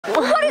What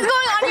is going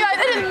on, you guys?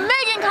 It is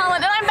Megan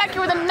and I'm back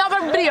here with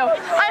another video.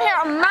 I'm here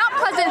on Mount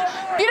Pleasant,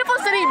 beautiful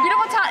city,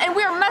 beautiful town, and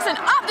we are messing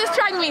up this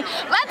track meet.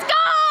 Let's go!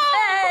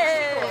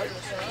 Hey!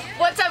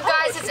 What's up,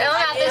 guys? It's Ellen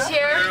Mathis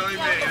here.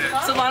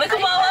 Savannah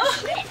Kamala.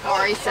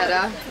 Ari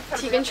Seta.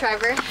 Teagan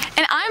Trevor.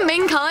 And I'm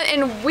Megan Cullen,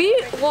 and we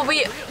will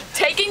be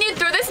taking you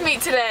through this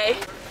meet today.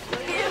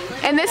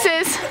 And this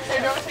is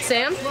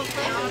Sam.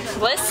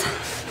 Bliss.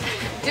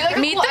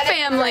 Meet the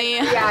family.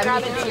 Yeah,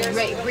 meet the team.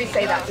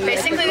 Re-say that.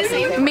 Basically the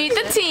same. Meet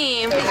the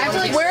team.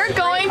 We're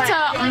going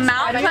to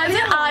Mount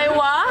Pleasant,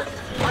 Iowa.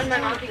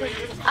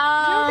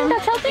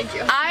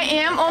 I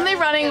am only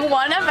running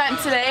one event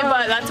today,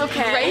 but that's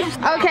okay.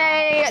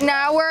 Okay,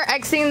 now we're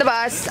exiting the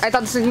bus. I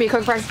thought this was gonna be a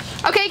quick press.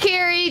 Okay,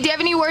 Carrie, do you have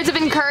any words of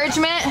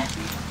encouragement?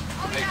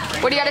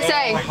 What do you gotta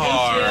say?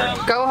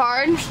 Hard. Go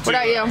hard. What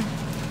about you?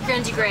 You're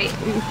gonna do great.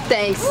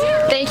 Thanks.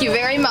 Thank you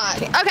very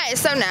much. Okay,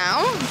 so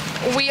now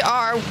we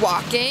are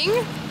walking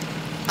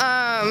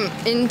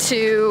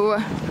into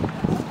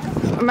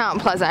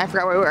Mount Pleasant. I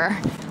forgot where we were.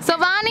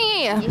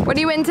 Silvani, what are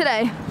you in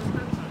today?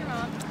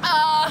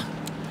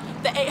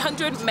 The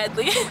 800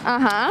 medley.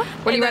 Uh-huh.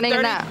 What are you running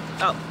in that?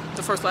 Oh,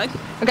 the first leg.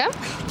 Okay.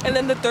 And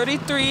then the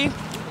 33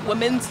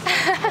 women's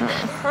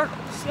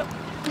hurdles. Yep.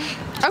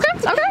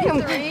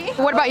 Okay.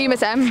 What about you,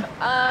 Miss M?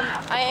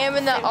 I am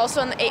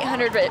also in the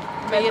 800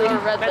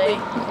 medley.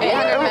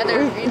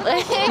 800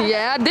 relay.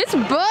 Yeah, this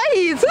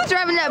boys. Who's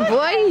driving that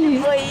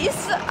boys?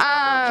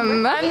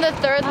 I'm the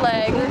third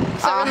leg,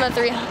 so I'm the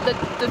 300,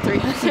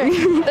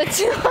 the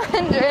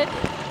 200,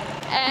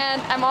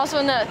 and I'm also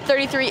in the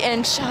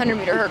 33-inch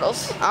 100-meter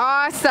hurdles.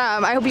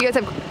 Awesome. I hope you guys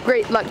have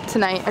great luck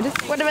tonight.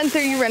 What events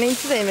are you running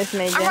today, Miss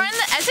Megan? I'm running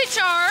the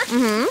SHR.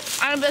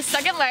 I'm the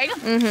second leg.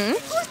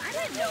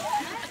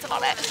 That's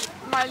about it.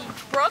 My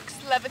Brooks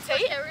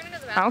levitate. Okay, we're gonna go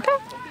to the Okay.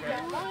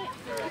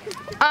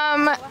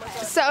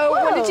 So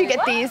when did you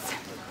get these?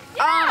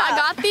 I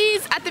got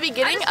these at the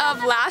beginning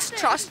of at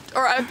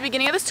the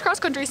beginning of this cross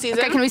country season.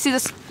 Okay, can we see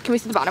this? Can we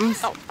see the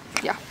bottoms? Oh.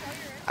 Yeah.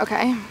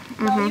 Okay.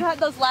 Oh, you had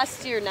those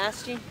last year,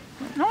 nasty.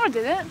 No, I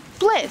didn't.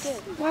 Bliss.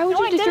 Why would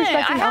you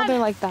disrespect an elder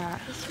like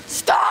that?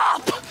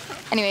 Stop!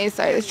 Anyways,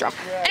 sorry, let's drop.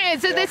 Anyway,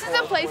 so this is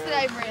a place that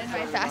I've ran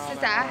my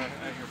fastest at.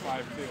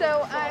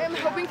 So I'm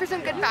hoping for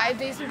some good 5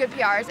 days, some good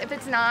PRs. If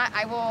it's not,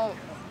 I will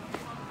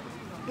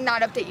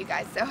not update you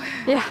guys. So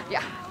yeah.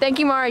 Thank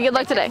you, Mari. Good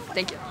luck today.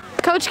 Thank you.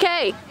 Coach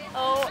K.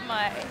 Oh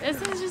my, this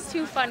is just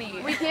too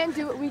funny. We can't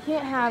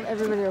have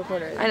everybody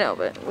recorded. I know,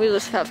 but we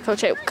just have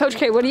Coach K. Coach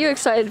K, what are you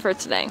excited for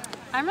today?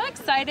 I'm really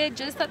excited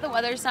just that the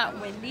weather's not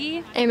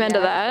windy. Amen to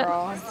that.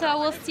 Girl. So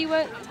we'll see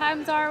what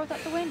times are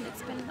without the wind.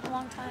 It's been a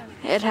long time.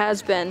 It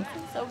has been.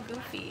 It's so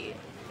goofy.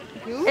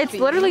 It's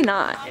literally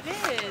not. It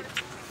is.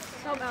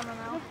 So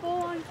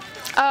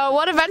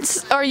What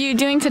events are you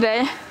doing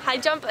today? High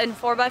jump and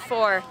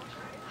 4x4.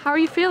 How are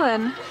you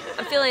feeling?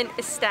 I'm feeling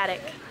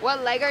ecstatic.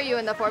 What leg are you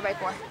in the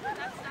 4x4?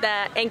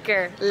 The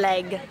anchor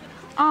leg.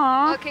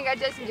 Aw. Oh,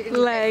 congratulations. You're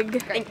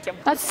Leg. Thank you.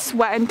 That's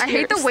sweat and I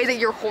hate the tears. way that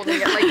you're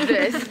holding it like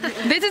this.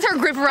 This is her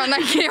grip around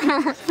that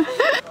camera.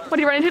 What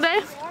are you running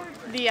today?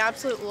 The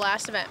absolute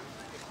last event.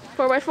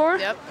 4x4?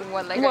 Yep.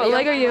 What leg What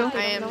leg are you?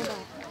 I am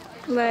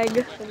Leg.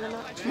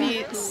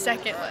 the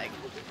second leg,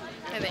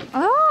 I think.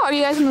 Oh, are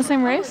you guys in the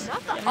same race?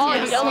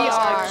 Yes, we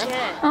are.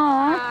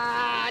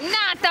 Aw.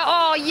 Not the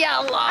all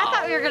yellow. I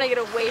thought we were gonna get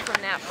away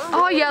from that.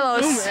 All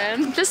yellows.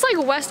 Just like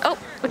West. Oh,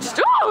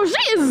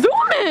 she is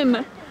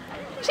zooming.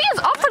 She is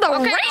off for the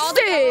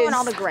races.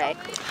 All the gray.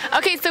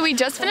 Okay, so we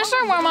just finished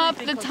our warm up.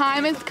 The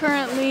time is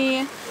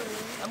currently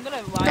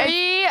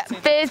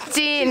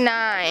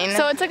 3:59.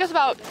 so it took us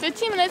about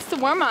 15 minutes to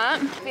warm up.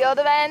 Field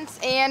events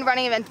and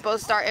running events both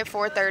start at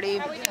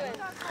 4:30.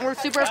 We're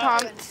super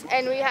pumped,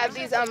 and we have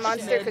these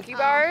monster cookie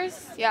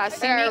bars. Yeah,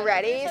 That are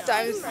ready, so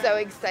I'm so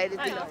excited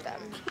to eat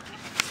them.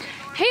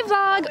 Hey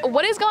vlog,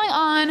 what is going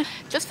on?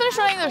 Just finished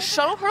running the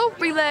shuttle hurdle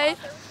relay.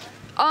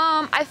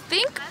 I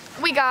think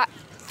we got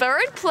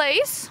 3rd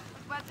place.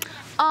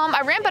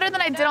 I ran better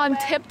than I did on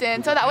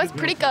Tipton, so that was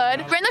pretty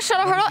good. Ran the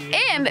shuttle hurdle,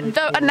 and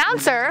the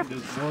announcer,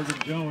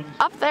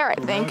 up there I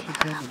think,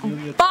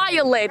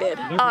 violated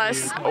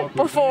us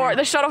before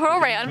the shuttle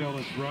hurdle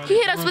ran. He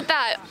hit us with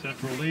that.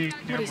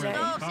 What did he say?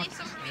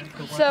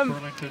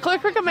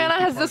 Clark Amanda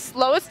has the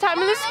slowest time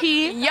in this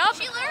heat, Yup.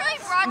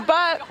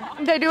 but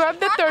they do have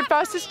the 3rd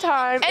fastest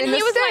time And in the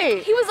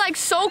state. he was like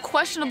so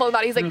questionable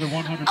about it. He's like,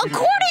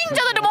 according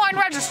to the Des Moines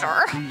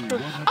Register,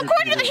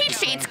 according to the heat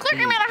sheets, Clark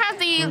Amanda has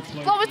the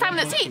slowest time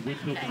in this heat.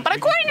 But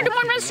according to the Des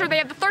Moines Register, they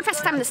have the 3rd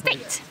fastest time in the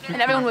state.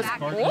 And everyone was,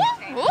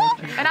 oh?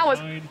 And I was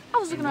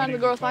looking around at the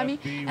girls by me,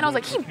 and I was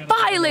like, he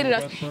violated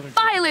us.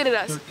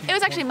 It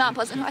was actually Mount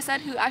Pleasant, who I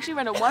said, who actually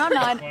ran a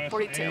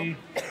 1:09:42.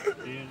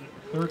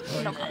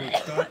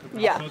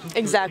 Yeah,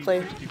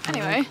 exactly.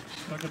 Anyway,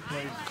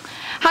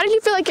 how did you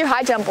feel like your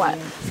high jump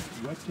went?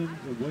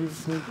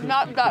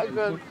 Not that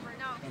good.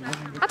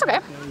 That's okay.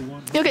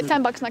 You'll get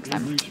 $10 next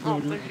time.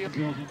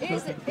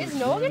 Is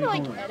Noah gonna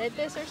like edit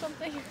this or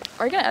something?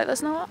 Are you gonna edit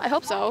this, Noah? I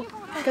hope so.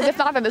 Because if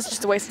not, then this is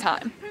just a waste of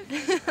time.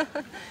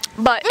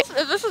 But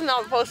If this is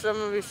not posted, I'm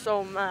gonna be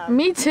so mad.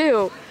 me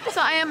too.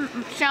 So I am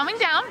chowing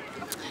down.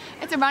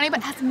 It's a brownie, but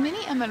it has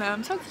mini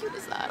M&Ms. How cute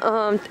is that?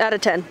 Out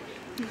of 10.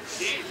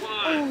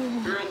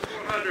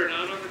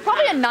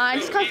 Probably a 9,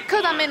 just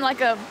because I'm in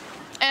like a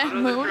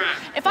mood.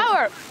 If I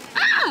were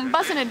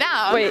busting it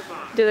down. Wait,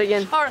 do that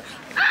again. Or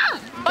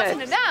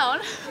busting it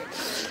down.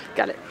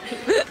 Got it.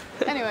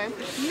 Anyway,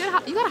 you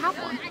gotta have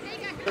one.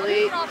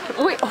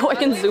 Wait, oh, I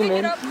can zoom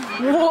in.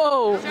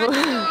 Whoa.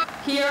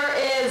 Here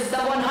is the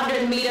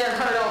 100-meter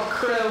hurdle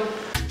crew.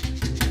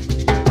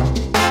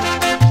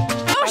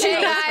 Hey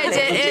guys,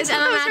 it is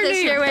Emma Mathis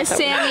here with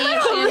Sammy.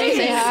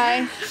 Say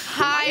hi.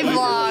 Hi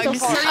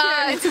vlogs.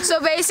 So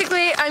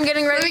basically, I'm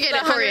getting ready to get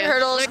 100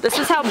 hurdles. This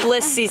is how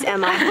Bliss sees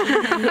Emma.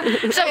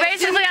 So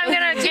basically, I'm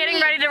getting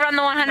ready to run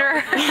the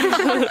 100,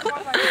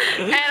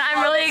 and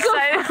I'm really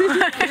excited.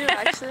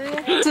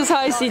 This is how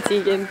I see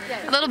Teagan.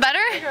 A little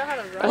better? Here,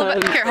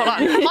 hold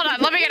on. Hold on,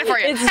 let me get it for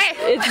you. Hey!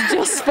 It's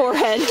just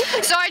forehead.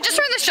 So I just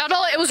ran the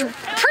shuttle. It was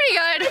pretty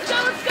good.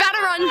 About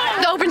to run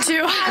the open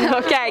 2.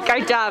 Okay,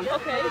 great job.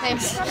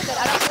 Thanks.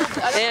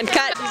 And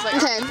cut.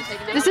 Okay,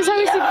 this is how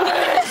we see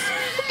Bliss.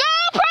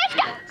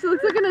 She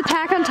looks like an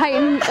Attack on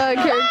Titan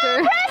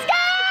character.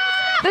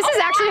 This is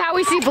actually how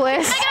we see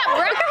Bliss. Look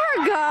at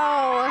her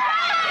go.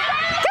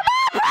 Come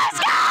on,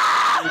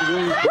 Prescott!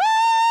 Woo!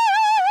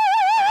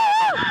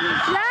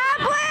 Yeah,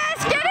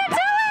 Bliss, get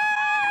into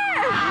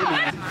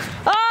it!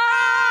 Oh!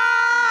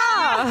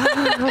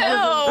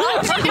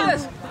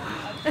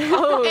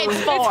 It's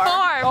 4.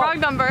 Wrong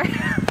number.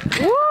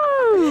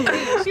 Woo!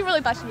 She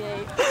really thought she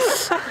ate.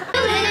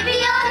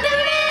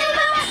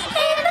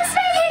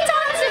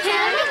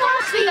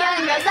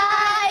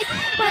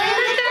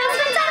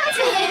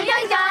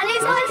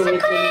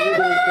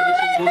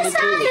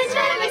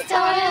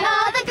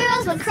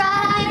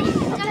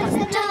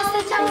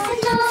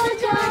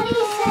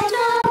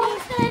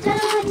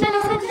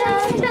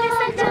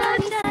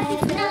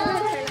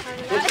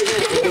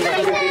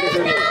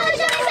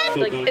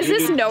 Is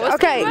this Noah's?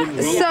 Okay,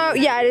 so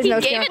yeah, it is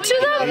Noah's. Gave it to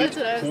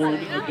them?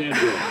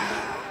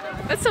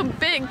 That's so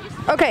big.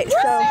 Okay,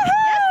 so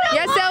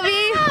yes,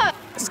 Sylvie.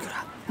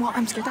 Well,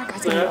 I'm scared that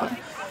guy's gonna go.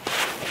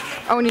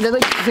 Oh, we need to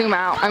like zoom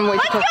out. I'm way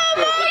too close.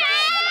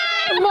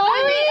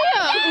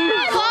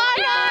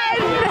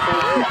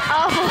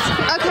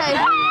 Okay,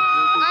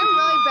 I'm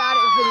really bad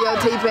at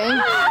videotaping.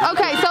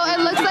 Okay, so it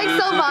looks like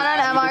Silvana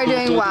and Emma are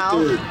doing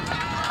well.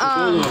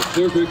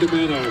 Clear Big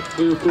Domino,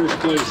 clear first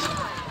place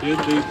in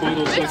the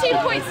final section.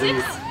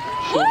 15.6.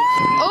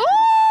 Ooh!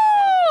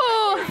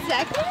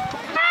 Second?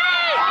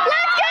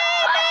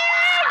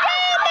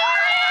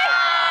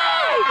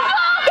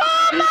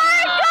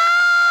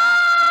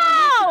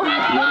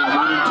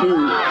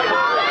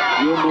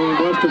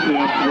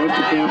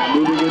 Westerkamp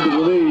moving into the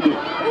lead.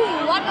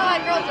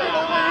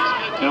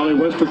 Allie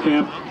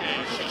Westerkamp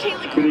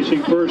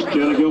finishing first.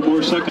 Jenna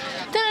Gilmore second.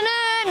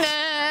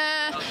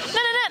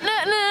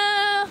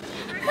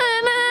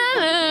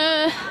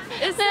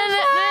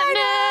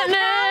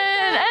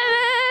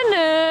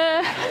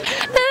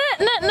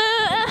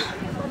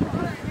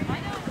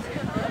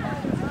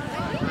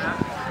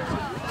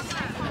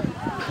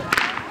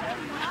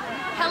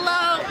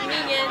 Hello,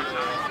 Meghan.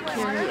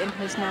 Carrie in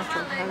his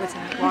natural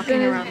habitat,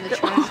 walking around the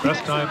track.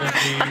 Best time in the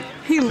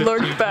He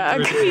lurked back.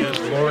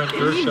 Lauren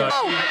Dershot.